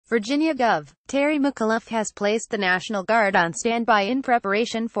Virginia Gov. Terry McAuliffe has placed the National Guard on standby in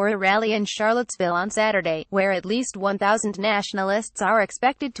preparation for a rally in Charlottesville on Saturday, where at least 1,000 nationalists are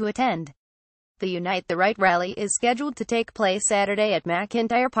expected to attend. The Unite the Right rally is scheduled to take place Saturday at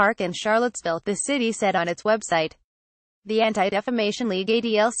McIntyre Park in Charlottesville, the city said on its website. The Anti-Defamation League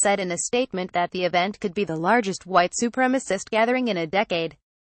ADL said in a statement that the event could be the largest white supremacist gathering in a decade.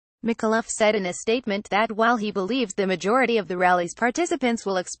 McAuliffe said in a statement that while he believes the majority of the rally's participants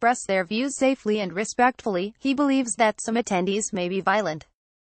will express their views safely and respectfully, he believes that some attendees may be violent.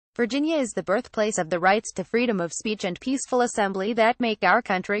 Virginia is the birthplace of the rights to freedom of speech and peaceful assembly that make our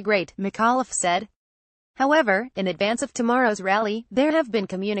country great, McAuliffe said. However, in advance of tomorrow's rally, there have been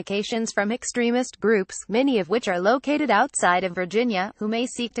communications from extremist groups, many of which are located outside of Virginia, who may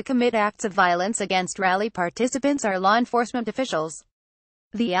seek to commit acts of violence against rally participants or law enforcement officials.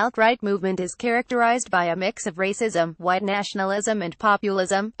 The alt-right movement is characterized by a mix of racism, white nationalism and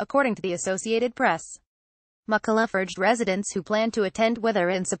populism, according to the Associated Press. McAuliffe urged residents who plan to attend, whether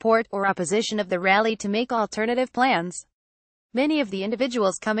in support or opposition of the rally, to make alternative plans. Many of the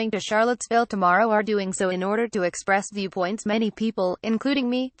individuals coming to Charlottesville tomorrow are doing so in order to express viewpoints many people, including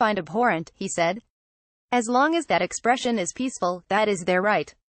me, find abhorrent, he said. As long as that expression is peaceful, that is their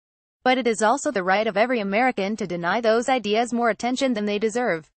right. But it is also the right of every American to deny those ideas more attention than they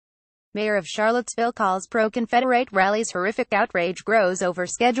deserve. Mayor of Charlottesville calls pro-Confederate rallies horrific. Outrage grows over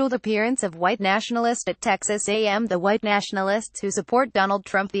scheduled appearance of white nationalist at Texas A&M. The white nationalists who support Donald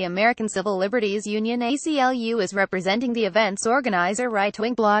Trump, the American Civil Liberties Union (ACLU), is representing the event's organizer,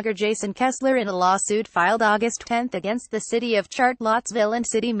 right-wing blogger Jason Kessler, in a lawsuit filed August 10 against the city of Charlottesville and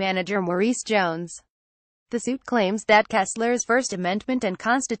city manager Maurice Jones. The suit claims that Kessler's First Amendment and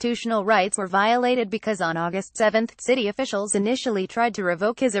constitutional rights were violated because on August 7, city officials initially tried to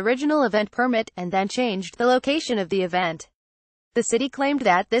revoke his original event permit, and then changed the location of the event. The city claimed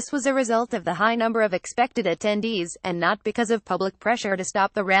that this was a result of the high number of expected attendees, and not because of public pressure to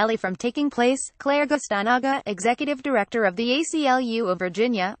stop the rally from taking place. Claire Gustanaga, executive director of the ACLU of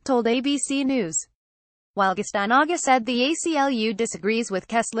Virginia, told ABC News. While Gustanaga said the ACLU disagrees with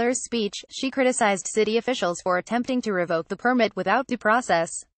Kessler's speech, she criticized city officials for attempting to revoke the permit without due process.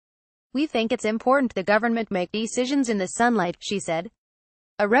 "We think it's important the government make decisions in the sunlight," she said.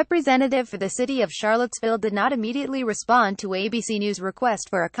 A representative for the city of Charlottesville did not immediately respond to ABC News' request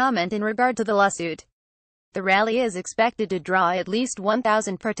for a comment in regard to the lawsuit. The rally is expected to draw at least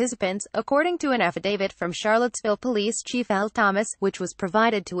 1,000 participants, according to an affidavit from Charlottesville Police Chief Al Thomas, which was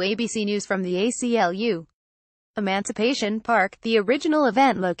provided to ABC News from the ACLU. Emancipation Park, the original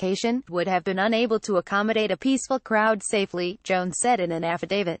event location, would have been unable to accommodate a peaceful crowd safely, Jones said in an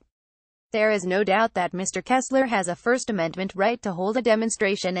affidavit. "There is no doubt that Mr. Kessler has a First Amendment right to hold a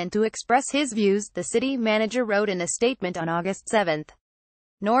demonstration and to express his views," the city manager wrote in a statement on August 7.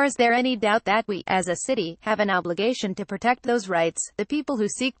 "Nor is there any doubt that we, as a city, have an obligation to protect those rights, the people who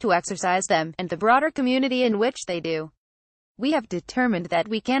seek to exercise them, and the broader community in which they do. We have determined that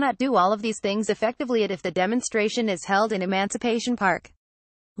we cannot do all of these things effectively if the demonstration is held in Emancipation Park."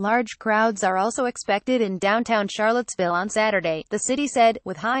 Large crowds are also expected in downtown Charlottesville on Saturday, the city said,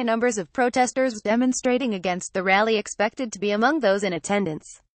 with high numbers of protesters demonstrating against the rally expected to be among those in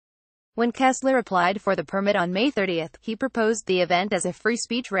attendance. When Kessler applied for the permit on May 30, he proposed the event as a free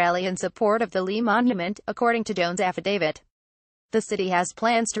speech rally in support of the Lee Monument, according to Jones' affidavit. The city has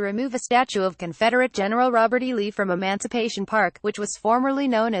plans to remove a statue of Confederate General Robert E. Lee from Emancipation Park, which was formerly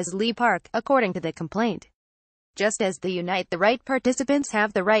known as Lee Park, according to the complaint. Just as the Unite the Right participants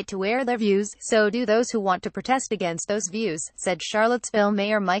have the right to air their views, so do those who want to protest against those views, said Charlottesville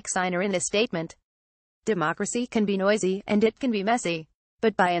Mayor Mike Siner in a statement. "Democracy can be noisy, and it can be messy.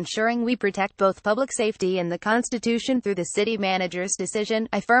 But by ensuring we protect both public safety and the Constitution through the city manager's decision,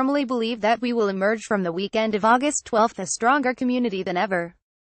 I firmly believe that we will emerge from the weekend of August 12 a stronger community than ever."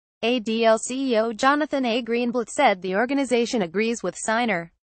 ADL CEO Jonathan A. Greenblatt said the organization agrees with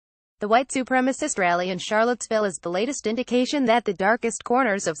Siner. The white supremacist rally in Charlottesville is the latest indication that the darkest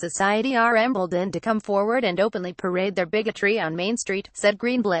corners of society are emboldened to come forward and openly parade their bigotry on Main Street, said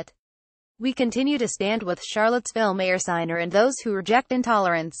Greenblatt. "We continue to stand with Charlottesville Mayor Siner and those who reject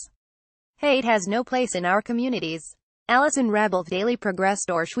intolerance. Hate has no place in our communities." Allison Rabel, Daily Progress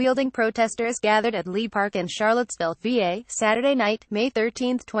torch-wielding protesters gathered at Lee Park in Charlottesville, VA, Saturday night, May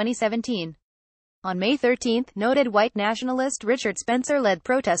 13, 2017. On May 13, noted white nationalist Richard Spencer led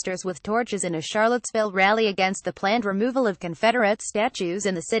protesters with torches in a Charlottesville rally against the planned removal of Confederate statues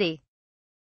in the city.